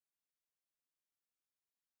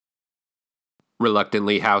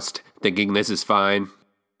reluctantly housed, thinking this is fine.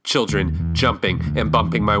 Children jumping and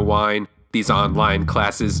bumping my wine. These online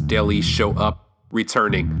classes daily show up.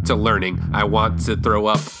 Returning to learning, I want to throw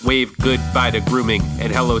up. Wave goodbye to grooming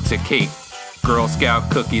and hello to cake. Girl Scout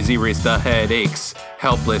cookies erase the headaches.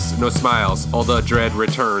 Helpless, no smiles, all the dread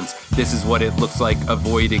returns. This is what it looks like,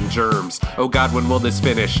 avoiding germs. Oh God, when will this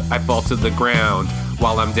finish? I fall to the ground.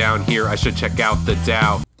 While I'm down here, I should check out the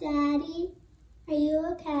Dow. Daddy, are you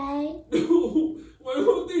okay? No, why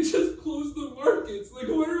won't they just close the markets? Like,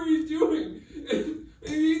 what are we doing? I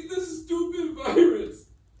hate this stupid virus.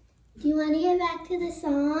 Do you want to get back to the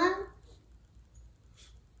song?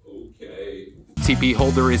 Okay. TP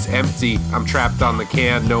holder is empty. I'm trapped on the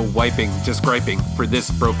can. No wiping, just griping for this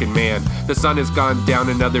broken man. The sun has gone down,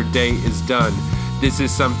 another day is done. This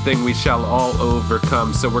is something we shall all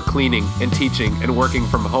overcome. So we're cleaning and teaching and working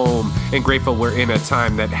from home. And grateful we're in a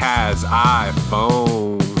time that has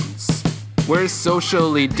iPhones. We're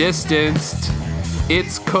socially distanced.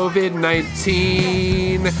 It's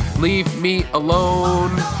COVID-19. Leave me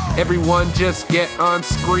alone. Everyone just get on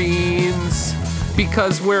screens.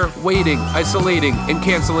 Because we're waiting, isolating, and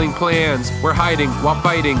canceling plans. We're hiding while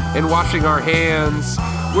fighting and washing our hands.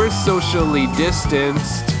 We're socially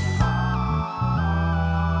distanced.